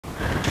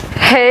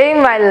Hey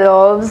my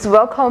loves,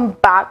 welcome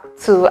back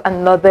to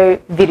another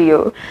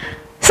video.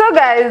 So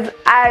guys,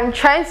 I'm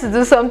trying to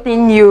do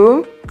something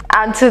new,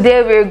 and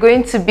today we're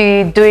going to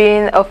be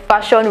doing a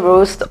fashion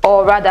roast,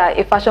 or rather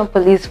a fashion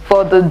police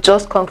for the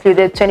just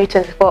concluded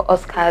 2024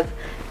 Oscars.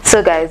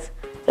 So guys,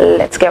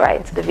 let's get right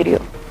into the video.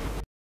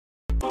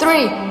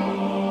 3,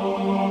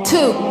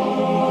 2,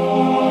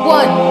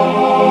 1.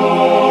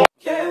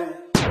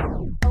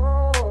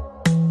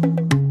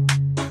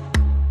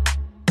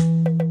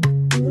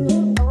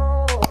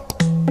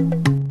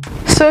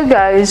 So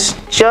guys,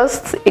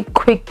 just a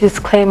quick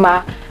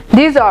disclaimer,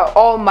 these are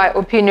all my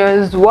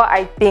opinions, what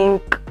I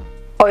think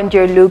on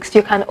your looks.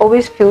 You can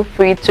always feel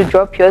free to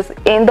drop yours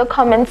in the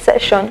comment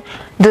section.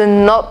 Do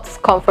not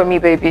come for me,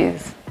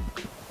 babies.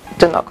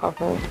 Do not come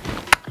for me.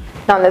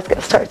 Now let's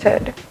get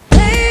started.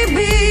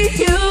 Baby,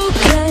 you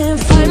can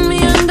find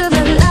me under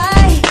the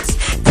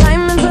lights.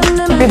 Diamonds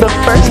under my The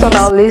first on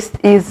eyes. our list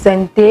is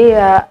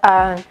Zendaya,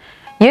 and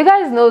you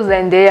guys know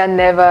Zendaya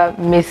never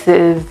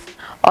misses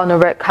on a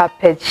red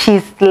carpet. She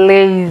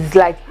slays,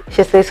 like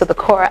she slays to the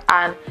core,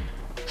 and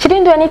she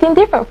didn't do anything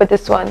different for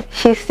this one.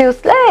 She still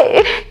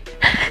slayed.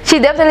 She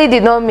definitely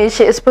did not miss.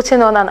 She is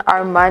putting on an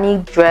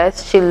Armani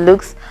dress. She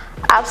looks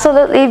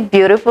absolutely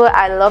beautiful.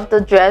 I love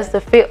the dress.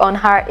 The fit on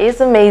her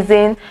is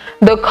amazing.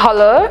 The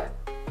color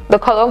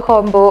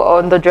combo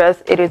on the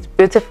dress, it is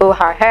beautiful.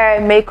 Her hair,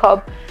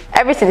 makeup,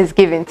 everything is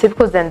given.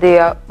 Typical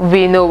Zendaya,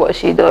 we know what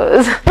she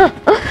does.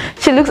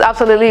 She looks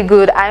absolutely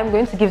good. I am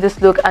going to give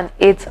this look an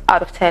 8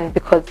 out of 10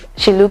 because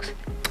she looks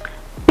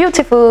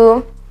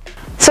beautiful.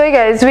 So you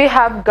guys, we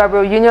have Gab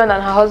Union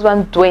and her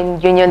husband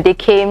Dwayne Union. They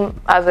came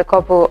as a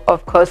couple,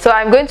 of course, so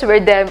I'm going to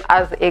rate them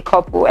as a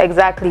couple.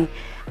 Exactly.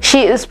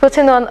 She is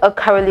putting on a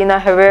Carolina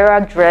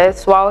Herrera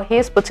dress while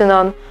he's putting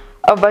on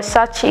a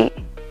Versace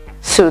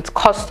suit,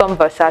 custom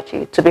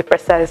Versace to be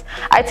precise.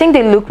 I think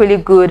they look really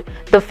good.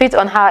 The fit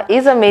on her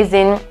is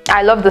amazing.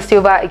 I love the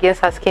silver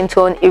against her skin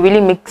tone. It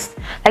really makes,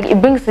 like, it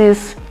brings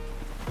this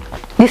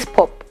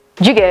pop.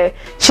 Do you get it?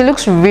 She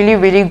looks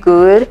really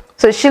good.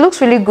 So she looks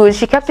really good.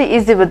 She kept it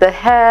easy with the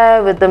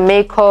hair, with the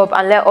makeup,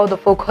 and let all the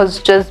focus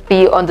just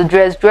be on the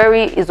dress.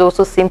 Jewelry is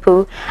also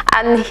simple,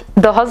 and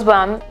the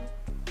husband,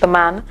 the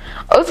man,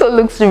 also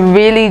looks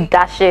really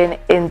dashing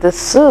in the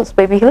suits.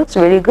 Baby, he looks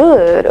really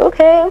good.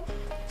 Okay,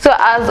 so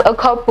as a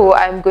couple,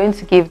 I'm going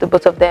to give the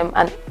both of them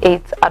an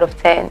 8 out of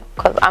 10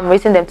 because I'm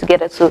rating them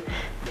together too,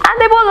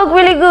 and they both look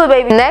really good,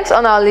 baby. Next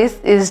on our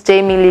list is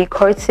Jamie Lee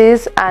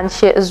Curtis, and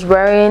she is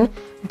wearing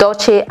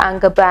Dolce &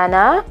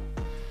 Gabbana.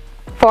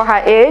 For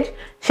her age,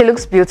 she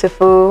looks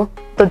beautiful.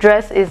 The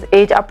dress is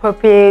age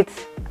appropriate.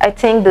 I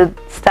think the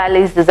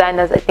stylist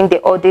designers, I think they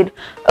all did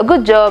a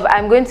good job.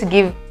 I'm going to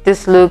give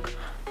this look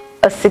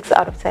a 6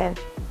 out of 10.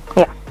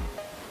 Yeah.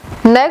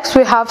 Next,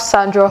 we have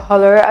Sandra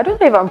Hüller. I don't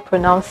know if I'm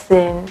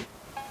pronouncing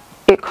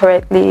it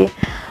correctly,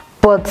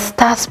 but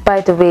that's by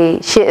the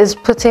way. She is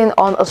putting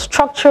on a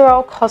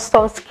structural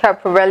custom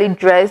Schiaparelli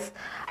dress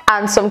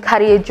and some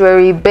Cartier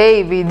jewelry.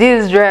 Baby,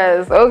 this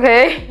dress,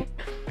 okay?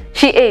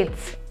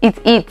 It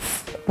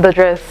eats the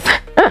dress.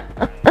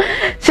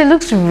 She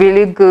looks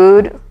really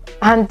good,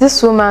 and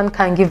this woman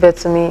can give it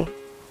to me.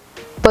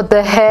 But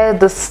the hair,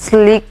 the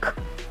sleek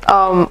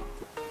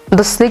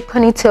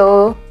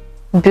ponytail,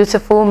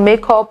 beautiful.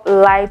 Makeup,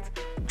 light.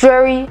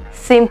 Jewelry,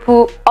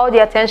 simple. All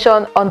the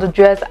attention on the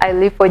dress. I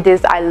live for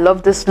this. I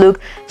love this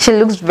look. She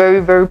looks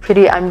very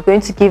pretty. I'm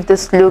going to give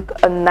this look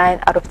a 9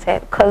 out of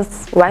 10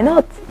 because why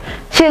not?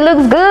 She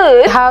looks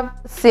good. We have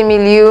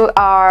Simiu,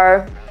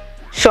 our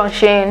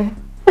Shane.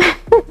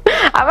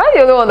 Am I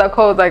the only one that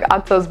calls like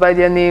actors by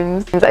their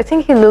names? I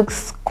think he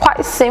looks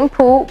quite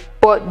simple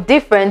but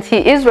different. He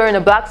is wearing a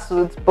black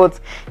suit, but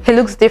he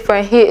looks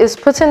different. He is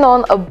putting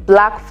on a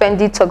black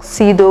Fendi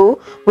tuxedo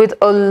with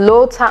a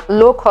low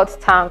cut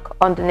tank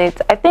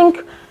underneath. I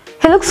think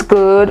he looks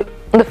good.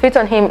 The fit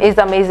on him is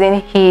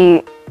amazing.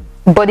 He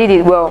bodied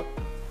it well.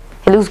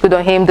 He looks good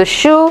on him. The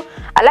shoe,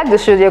 I like the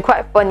shoes. They're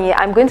quite funny.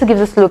 I'm going to give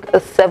this look a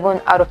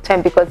 7 out of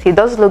 10 because he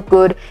does look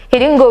good. He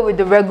didn't go with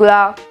the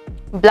regular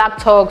black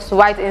tux,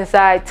 white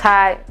inside,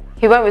 tie.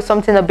 He went with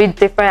something a bit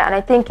different, and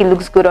I think it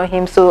looks good on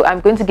him. So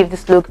I'm going to give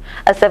this look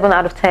a 7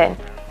 out of 10.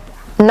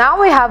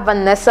 Now we have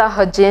Vanessa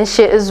Hudgens.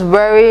 She is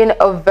wearing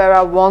a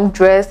Vera Wang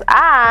dress,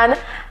 and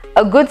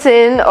a good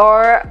thing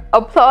or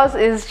applause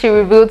is she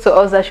revealed to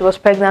us that she was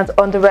pregnant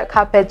on the red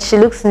carpet. She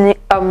looks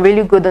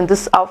really good in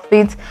this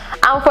outfit,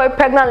 and for a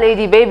pregnant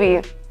lady,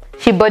 baby,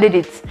 she bodied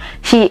it.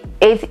 She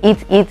ate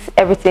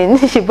everything.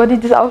 She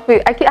bodied this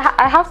outfit.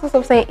 I have to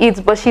stop saying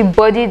it, but she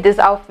bodied this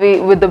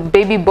outfit with the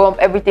baby bump,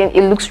 everything.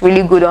 It looks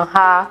really good on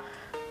her.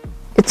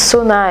 It's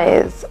so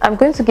nice. I'm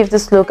going to give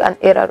this look an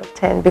 8 out of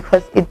 10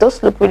 because it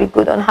does look really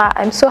good on her.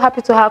 I'm so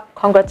happy to her.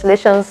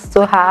 Congratulations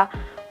to her.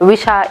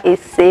 Wish her a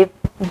safe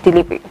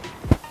delivery.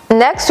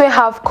 Next, we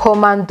have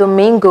Colman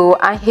Dolmingo,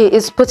 and he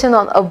is putting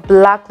on a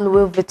black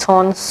Louis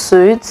Vuitton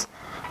suit.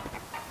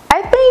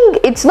 I think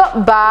it's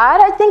not bad.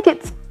 I think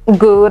it's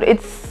good.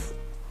 It's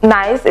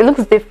nice. It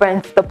looks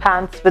different. The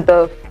pants with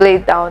the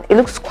flayed down, it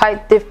looks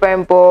quite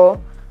different, but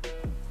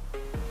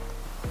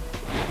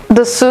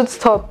The suit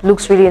top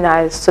looks really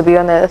nice, to be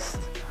honest.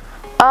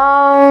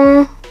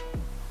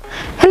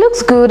 He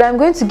looks good. I'm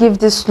going to give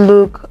this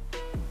look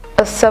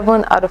a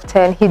 7 out of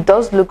 10. He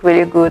does look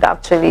really good,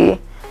 actually.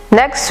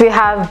 Next we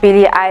have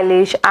Billie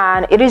Eilish,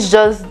 and it is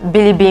just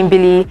Billie being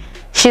Billie.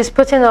 She's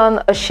putting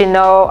on a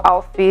Chanel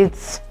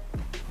outfit,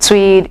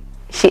 tweed.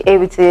 She ate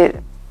with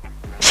it.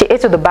 She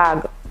ate with the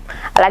bag.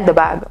 I like the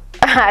bag.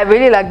 I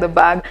really like the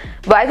bag.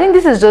 But I think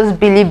this is just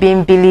Billie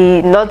being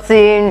Billie.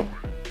 Nothing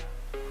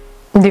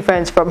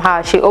different from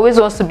her. She always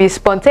wants to be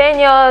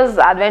spontaneous,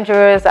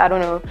 adventurous. I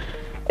don't know.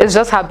 It's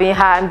just her being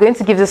her. I'm going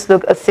to give this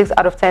look a 6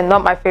 out of 10.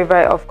 Not my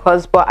favorite, of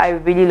course, but I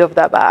really love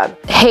that bag.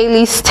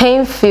 Hailee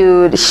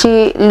Steinfield,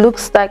 she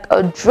looks like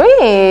a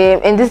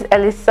dream in this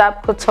Elisa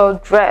Couture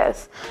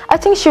dress. I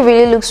think she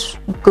really looks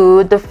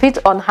good. The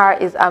fit on her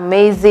is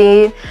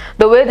amazing.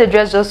 The way the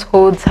dress just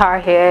holds her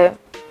hair,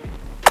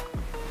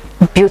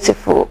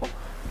 beautiful.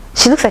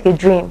 She looks like a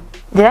dream.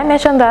 Did I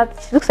mention that?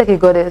 She looks like a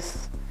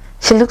goddess.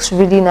 She looks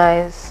really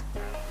nice.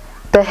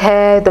 The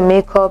hair, the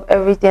makeup,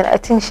 everything. I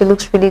think she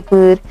looks really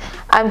good.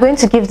 I'm going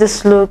to give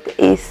this look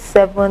a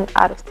 7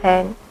 out of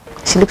 10.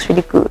 She looks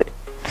really good.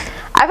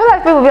 I feel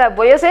like people will be like,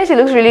 but you're saying she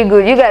looks really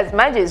good. You guys,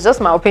 mind you, it's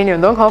just my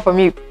opinion. Don't come for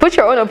me. Put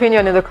your own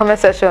opinion in the comment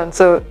section.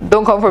 So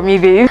don't come for me,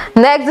 babe.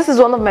 Next, this is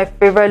one of my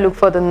favorite looks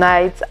for the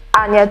night.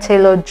 Anya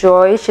Taylor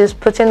Joy. She's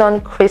putting on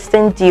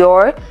Christian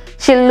Dior.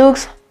 She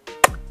looks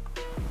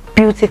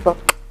beautiful.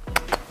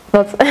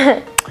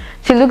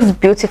 She looks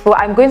beautiful.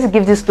 I'm going to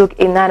give this look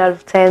a 9 out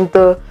of 10.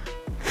 The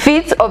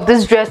fit of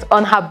this dress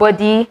on her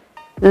body,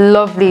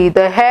 lovely.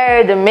 The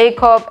hair, the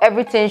makeup,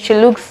 everything. She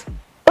looks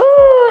like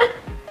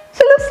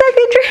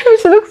a dream.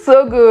 She looks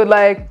so good.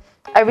 Like,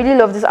 I really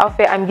love this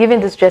outfit. I'm giving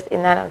this dress a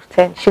 9 out of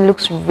 10. She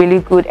looks really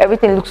good.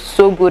 Everything looks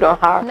so good on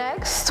her.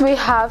 Next we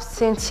have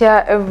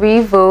Cynthia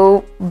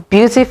Erivo,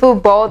 beautiful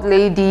bald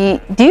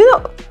lady. Do you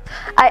know,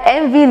 I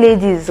envy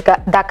ladies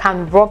that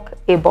can rock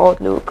a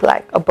bald look,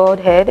 like a bald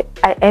head.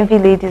 I envy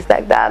ladies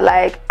like that.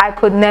 Like, I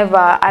could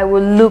never. I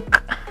would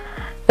look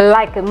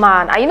like a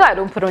man. And you know I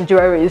don't put on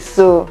jewelry,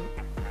 so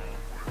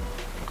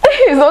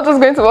it's not just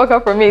going to work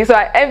out for me. So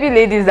I envy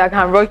ladies that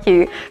can rock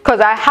it, because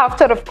I have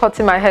thought of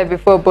cutting my hair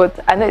before, but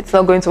I know it's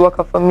not going to work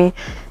out for me.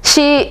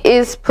 She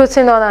is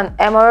putting on an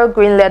emerald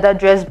green leather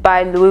dress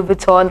by Louis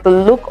Vuitton. The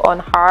look on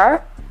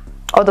her,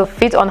 or the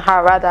fit on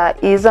her rather,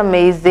 is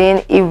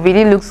amazing. It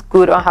really looks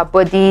good on her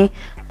body.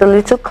 The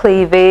little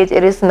cleavage,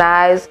 it is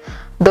nice.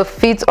 The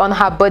fit on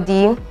her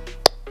body,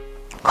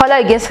 color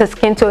against her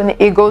skin tone,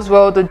 it goes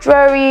well. The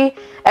jewelry,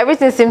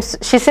 everything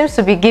she seems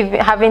to be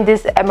having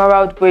this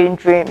emerald green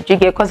dream. Do you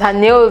get? Because her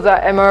nails are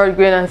emerald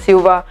green and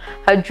silver,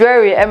 her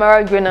jewelry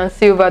emerald green and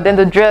silver, then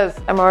the dress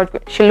emerald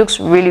green. She looks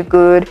really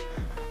good.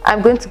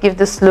 I'm going to give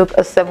this look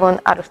a 7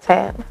 out of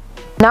 10.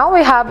 Now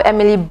we have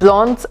Emily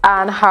Blunt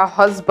and her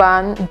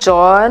husband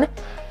John.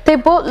 They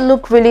both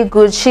look really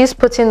good. She's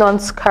putting on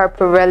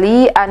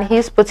Schiaparelli and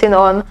he's putting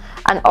on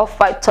an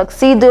off-white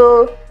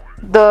tuxedo.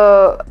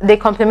 They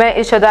complement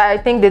each other. I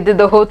think they did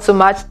the whole to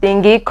match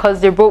thingy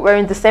because they're both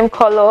wearing the same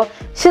color.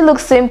 She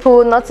looks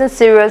simple, nothing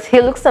serious.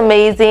 He looks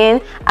amazing.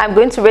 I'm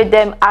going to rate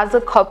them as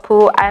a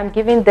couple. I'm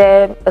giving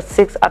them a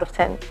 6 out of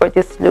 10 for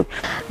this look.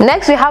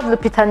 Next we have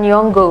Lupita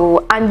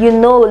Nyong'o, and you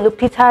know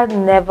Lupita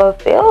never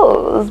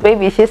fails,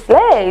 baby. She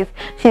slays.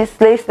 She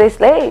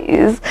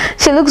slays.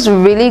 She looks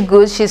really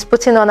good. She's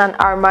putting on an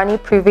Armani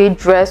Privé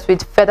dress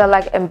with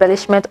feather-like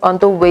embellishment on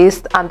the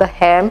waist and the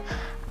hem.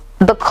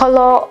 The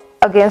color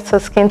against her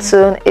skin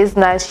tone is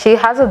nice. She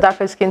has a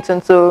darker skin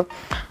tone, so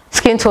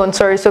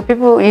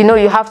people, you know,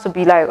 you have to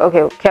be like,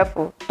 okay,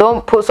 careful,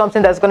 don't put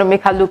something that's going to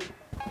make her look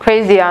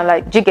crazy and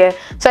like jiggy.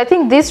 So I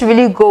think this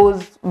really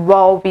goes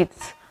well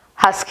with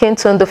her skin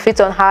tone. The fit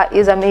on her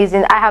is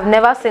amazing. I have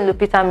never seen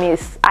Lupita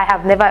miss. I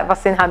have never ever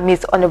seen her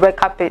miss on the red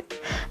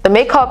carpet. The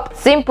makeup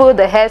simple,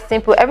 the hair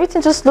simple,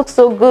 everything just looks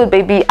so good,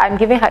 baby. I'm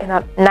giving her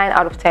a 9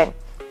 out of 10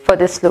 for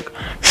this look.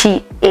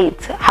 She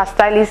ate. Her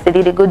stylist, they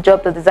did a good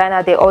job. The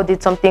designer, they all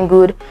did something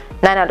good.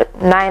 9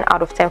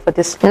 out of 10 for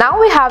this.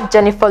 Now we have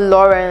Jennifer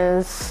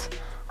Lawrence,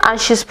 and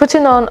she's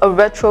putting on a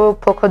retro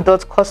polka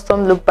dot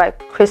custom look by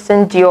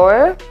Christian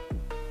Dior.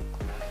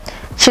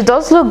 She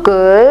does look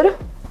good.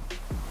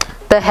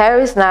 The hair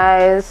is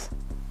nice.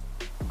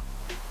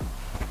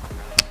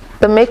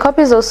 The makeup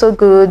is also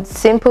good.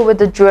 Simple with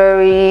the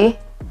jewelry.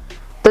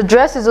 The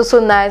dress is also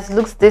nice,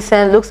 looks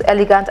decent, looks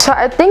elegant. So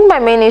I think my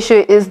main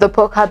issue is the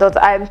polka dot.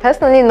 I'm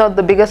personally not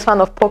the biggest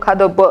fan of polka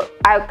dot, but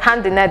I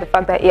can't deny the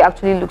fact that it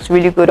actually looks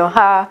really good on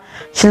her.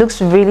 She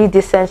looks really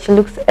decent. She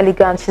looks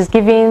elegant. She's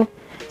giving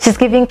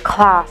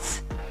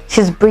class.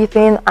 She's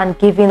breathing and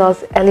giving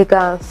us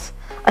elegance.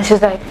 And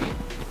she's like,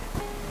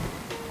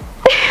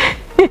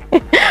 I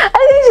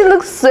think she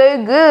looks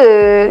so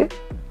good.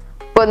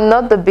 But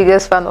not the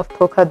biggest fan of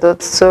polka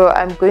dots, so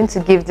I'm going to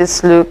give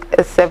this look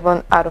a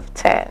 7 out of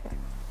 10.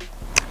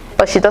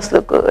 But she does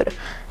look good.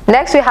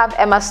 Next we have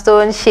Emma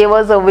Stone. She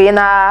was a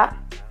winner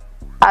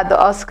at the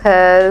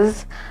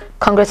Oscars.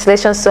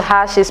 Congratulations to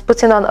her. She's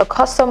putting on a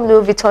custom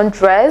Louis Vuitton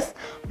dress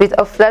with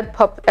a flared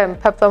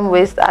peplum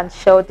waist and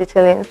shell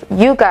detailings.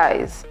 You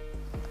guys,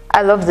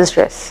 I love this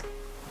dress.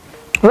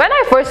 When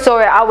I first saw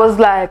it, I was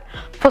like,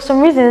 for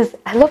some reasons,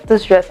 I love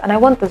this dress and I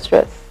want this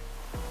dress.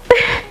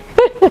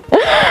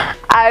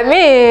 I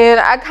mean,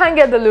 I can't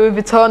get the Louis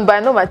Vuitton, but I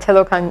know my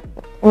tailor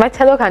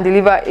can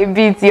deliver a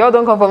beat. Y'all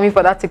don't come for me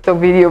for that TikTok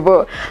video,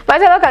 but my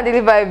tailor can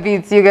deliver a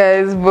beat, you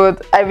guys.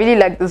 But I really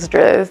like this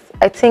dress.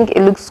 I think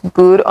it looks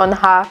good on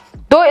her,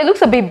 though it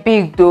looks a bit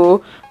big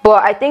though.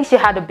 But I think she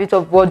had a bit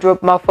of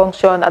wardrobe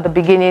malfunction at the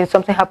beginning.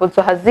 Something happened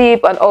to her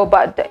zip and all,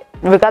 but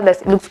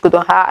regardless, it looks good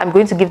on her. I'm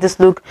going to give this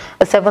look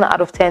a 7 out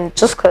of 10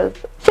 just because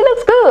she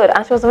looks good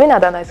and she was a winner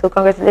that night, so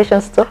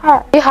congratulations to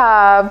her. We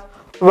have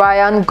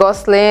Ryan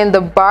Gosling,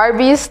 the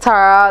Barbie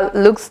star,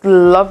 looks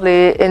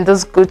lovely in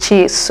this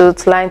Gucci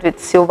suit lined with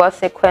silver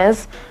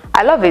sequins.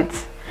 I love it.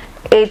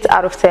 8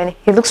 out of 10.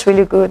 He looks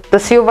really good. The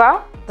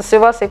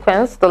silver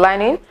sequins, the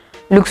lining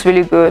looks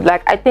really good.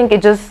 Like, I think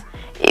it just,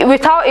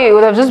 without it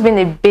would have just been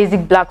a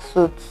basic black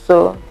suit.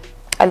 So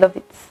I love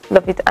it.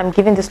 Love it. I'm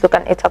giving this look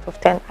an 8 out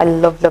of 10. I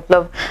love, love,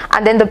 love.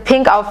 And then the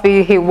pink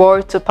outfit he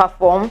wore to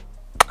perform,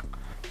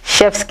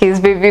 chef's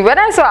kiss, baby. When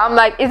I saw it, I'm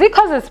like, is it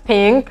because it's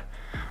pink?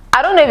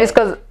 I don't know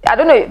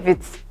if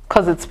it's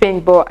because it's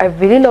pink, but I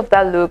really love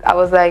that look. I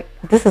was like,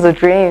 this is a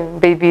dream,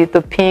 baby.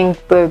 The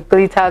pink, the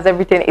glitters,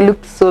 everything. It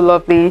looked so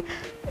lovely.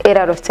 8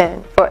 out of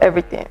 10 for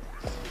everything.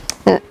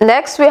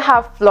 Next, we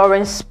have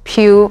Florence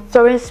Pugh.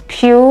 Florence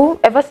Pugh,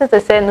 ever since I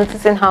started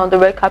noticing her on the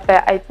red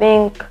carpet, I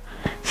think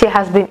she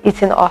has been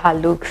eating all her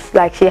looks.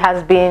 Like, she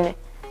has been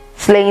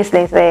slaying.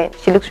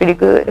 She looks really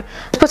good.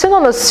 She's putting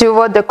on a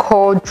silver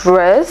decor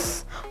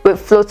dress with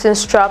floating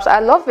straps. I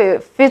love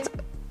it.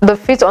 The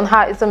fit on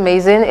her is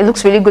amazing. It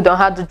looks really good on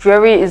her. The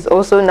jewelry is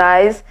also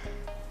nice.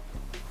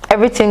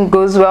 Everything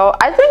goes well.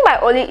 I think my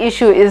only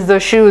issue is the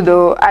shoe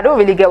though. I don't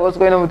really get what's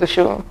going on with the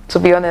shoe, to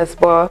be honest,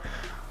 but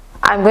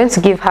I'm going to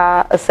give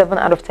her a 7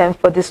 out of 10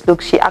 for this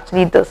look. She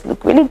actually does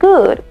look really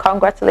good.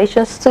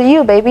 Congratulations to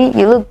you, baby.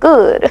 You look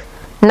good.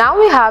 Now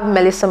we have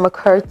Melissa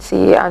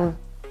McCarthy and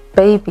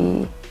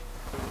baby.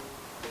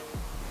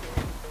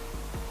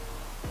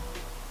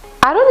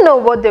 I don't know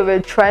what they were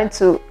trying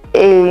to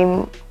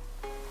aim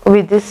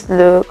with this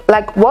look.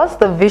 Like, what's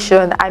the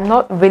vision? I'm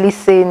not really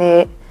seeing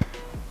it.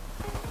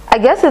 I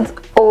guess it's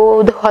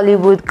old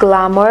Hollywood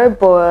glamour,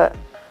 but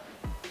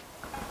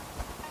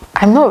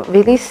I'm not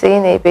really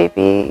seeing it,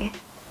 baby.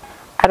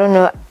 I don't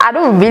know. I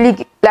don't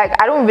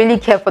really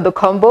care for the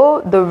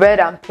combo, the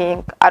red and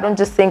pink. I don't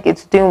just think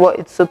it's doing what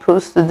it's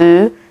supposed to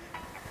do.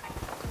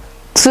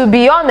 To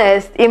be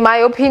honest, in my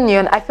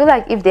opinion, I feel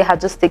like if they had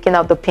just taken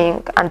out the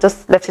pink and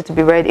just left it to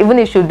be red, even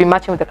if she would be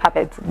matching with the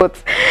carpet,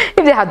 but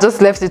if they had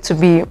just left it to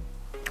be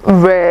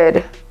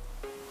red,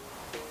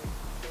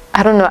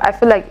 I don't know, I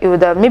feel like it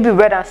would have maybe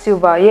red and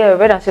silver. Yeah,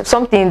 red and silver,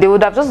 something. They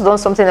would have just done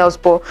something else,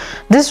 but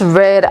this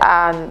red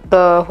and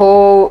the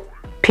whole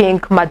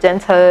pink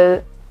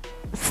magenta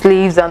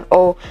sleeves and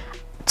all,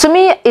 to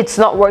me it's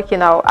not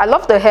working out. I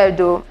love the hair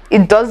though.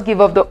 It does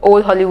give off the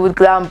old Hollywood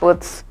glam,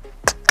 but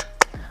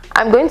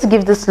I'm going to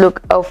give this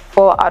look a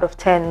 4 out of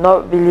 10.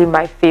 Not really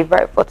my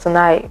favorite for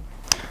tonight.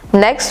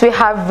 Next, we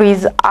have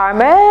Riz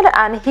Ahmed,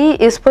 and he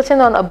is putting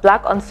on a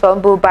black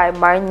ensemble by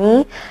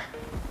Marni.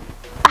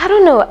 I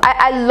don't know.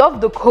 I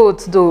love the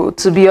coats though,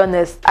 to be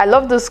honest. I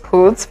love those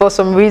coats for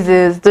some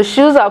reasons. The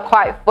shoes are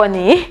quite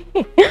funny.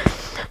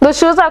 The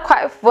shoes are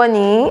quite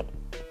funny.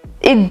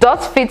 It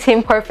does fit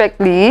him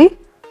perfectly.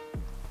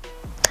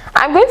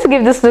 I'm going to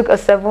give this look a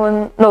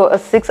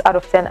 6 out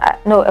of 10.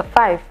 No, a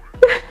 5.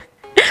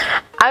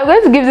 I'm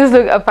going to give this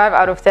look a 5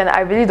 out of 10.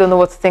 I really don't know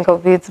what to think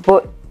of it,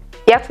 but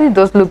it actually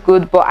does look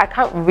good, but I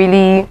can't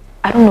really,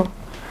 I don't know.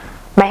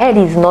 My head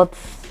is not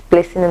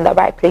placing in the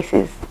right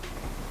places.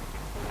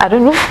 I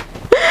don't know.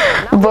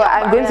 But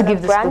I'm going to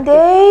give this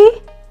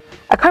look.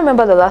 I can't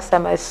remember the last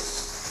time I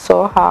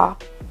saw her,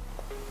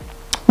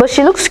 but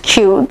she looks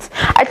cute.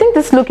 I think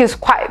this look is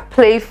quite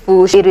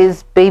playful. It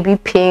is baby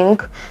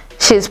pink.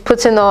 She's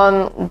putting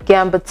on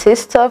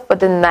Giambattista for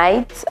the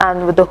night,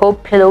 and with the whole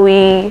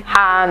pillowy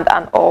hand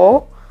and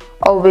all.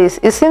 Always,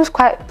 it seems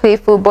quite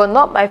playful, but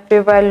not my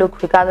favorite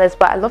look regardless.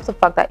 But I love the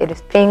fact that it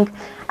is pink.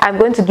 I'm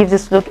going to give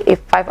this look a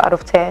 5 out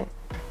of 10.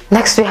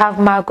 Next, we have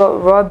Margot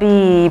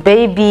Robbie.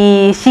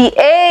 Baby, she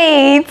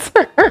ate.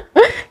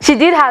 She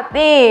did her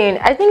thing.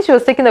 I think she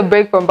was taking a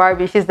break from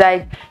Barbie. She's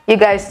like, you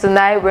guys,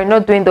 tonight we're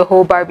not doing the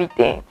whole Barbie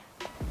thing,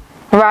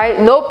 right?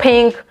 No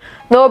pink,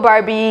 no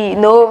Barbie,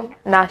 no.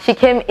 Nah, she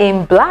came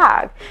in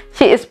black.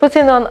 She is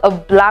putting on a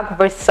black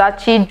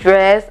Versace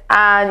dress,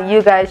 and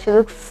you guys, she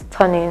looks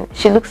stunning.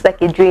 She looks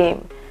like a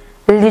dream.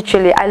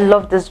 Literally, I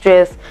love this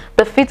dress.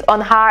 The fit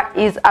on her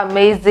is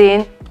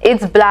amazing.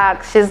 It's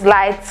black. She's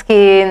light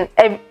skin.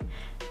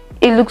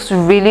 It looks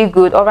really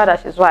good. Or rather,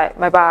 she's white.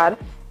 My bad.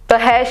 The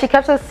hair, she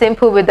kept it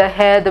simple with the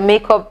hair. The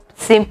makeup,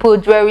 simple.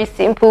 Jewelry,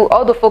 simple.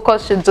 All the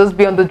focus should just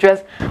be on the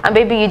dress. And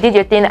baby, you did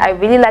your thing. I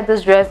really like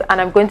this dress, and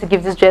I'm going to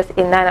give this dress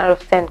a 9 out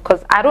of 10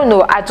 because I don't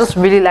know, I just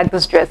really like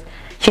this dress.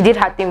 She did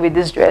her thing with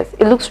this dress.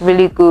 It looks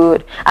really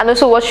good. And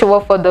also what she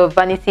wore for the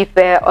Vanity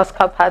Fair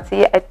Oscar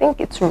party, I think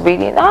it's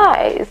really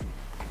nice.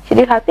 She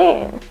did her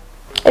thing.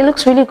 It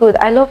looks really good.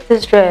 I love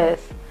this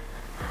dress.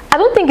 I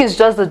don't think it's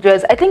just the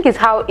dress. I think it's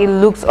how it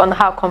looks on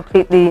her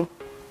completely.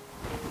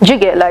 Do you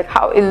get like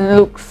how it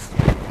looks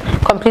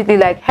completely,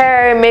 like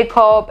hair,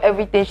 makeup,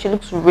 everything? She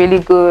looks really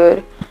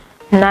good.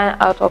 9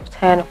 out of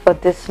 10 for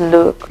this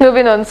look.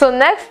 Moving on. So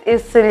next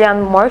is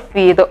Cillian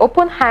Murphy. The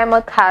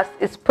Oppenheimer cast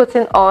is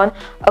putting on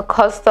a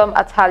custom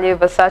Atelier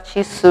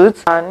Versace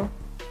suit, and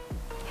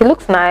he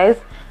looks nice.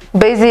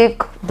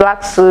 Basic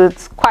black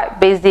suits, quite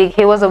basic.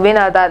 He was a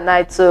winner that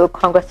night, so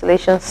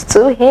congratulations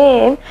to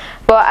him.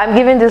 But I'm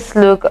giving this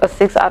look a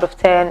 6 out of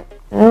 10.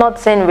 Not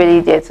saying really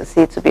there to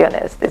see, to be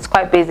honest. It's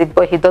quite basic,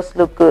 but he does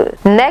look good.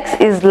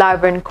 Next is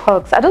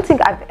Lavernock. I don't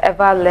think I've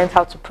ever learned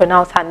how to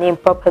pronounce her name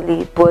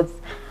properly, but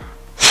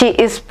she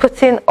is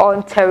putting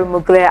on Terry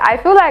Mugler. I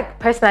feel like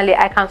personally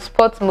I can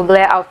spot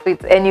Mugler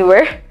outfits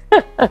anywhere.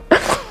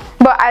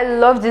 But I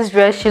love this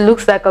dress. She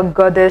looks like a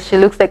goddess. She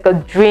looks like a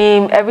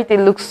dream.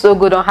 Everything looks so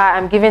good on her.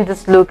 I'm giving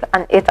this look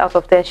an 8 out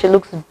of 10. She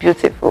looks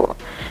beautiful.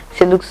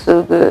 She looks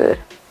so good.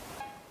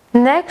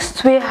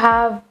 Next we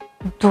have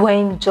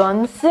Dwayne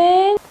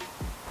Johnson.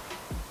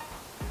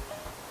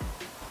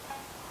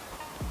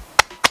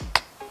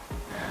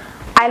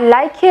 I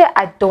like it,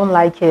 I don't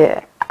like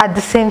it at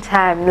the same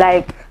time.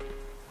 Like,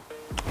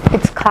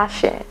 it's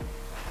clashing.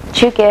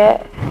 Do you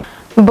get?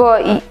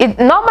 But it's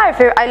not my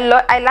favorite.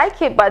 I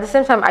like it, but at the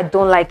same time I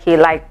don't like it.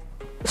 Like,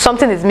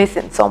 something is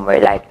missing somewhere.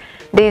 Like,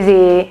 there's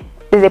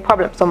a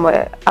problem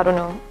somewhere. I don't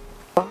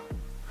know.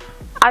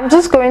 I'm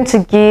just going to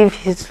give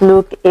his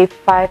look a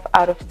 5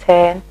 out of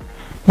 10.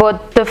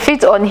 But the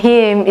fit on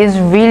him is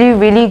really,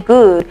 really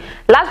good.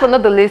 Last but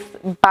not the least,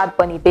 Bad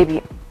Bunny,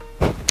 baby.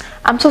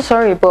 I'm so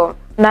sorry, but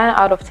 9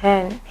 out of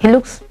 10. He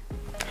looks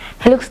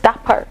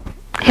dapper.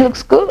 He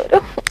looks good.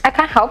 I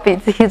can't help it.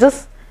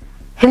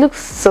 He looks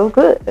so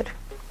good.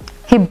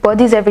 He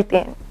bodies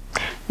everything.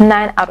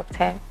 9 out of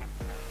 10.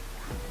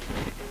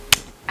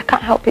 I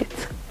can't help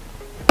it.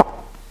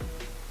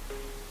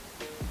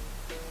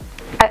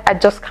 I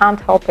just can't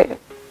help it.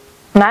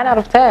 9 out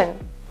of 10.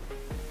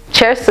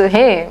 Cheers to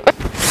him.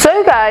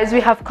 So guys, we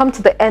have come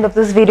to the end of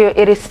this video.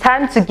 It is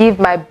time to give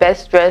my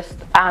best dressed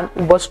and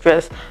worst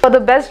dressed. For the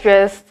best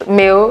dressed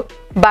male,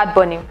 Bad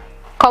Bunny,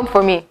 come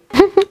for me.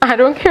 I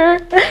don't care.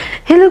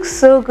 He looks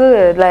so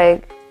good.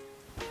 Like,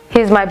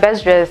 he's my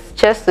best dressed.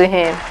 Cheers to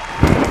him.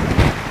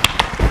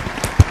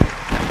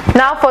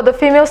 Now for the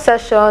female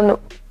session,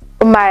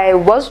 my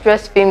worst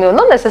dressed female,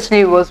 not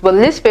necessarily worst, but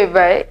least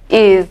favorite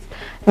is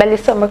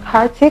Melissa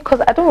McCarthy,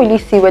 because I don't really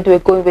see where they were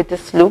going with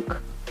this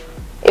look.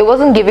 It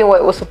wasn't giving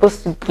what it was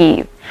supposed to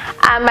give.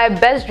 And my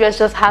best dress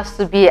just has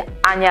to be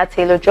Anya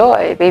Taylor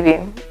Joy, baby.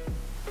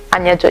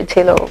 Anya Joy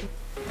Taylor.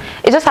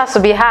 It just has to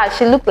be her.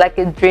 She looked like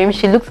a dream.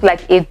 She looked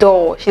like a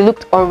doll. She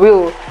looked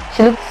unreal.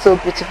 She looked so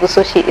beautiful.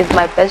 So she is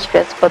my best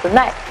dress for the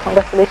night.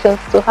 Congratulations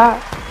to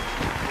her.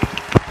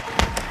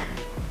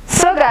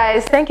 So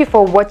guys, thank you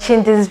for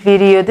watching this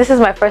video. This is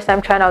my first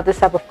time trying out this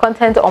type of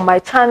content on my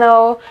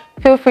channel.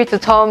 Feel free to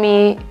tell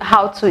me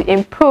how to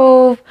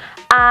improve.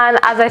 And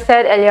as I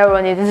said earlier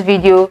on in this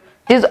video,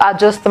 these are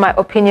just my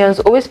opinions.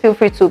 Always feel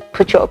free to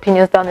put your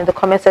opinions down in the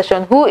comment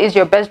section. Who is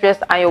your best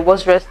dressed and your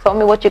worst dressed? Tell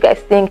me what you guys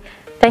think.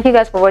 Thank you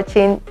guys for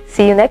watching.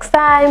 See you next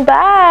time.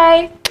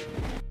 Bye.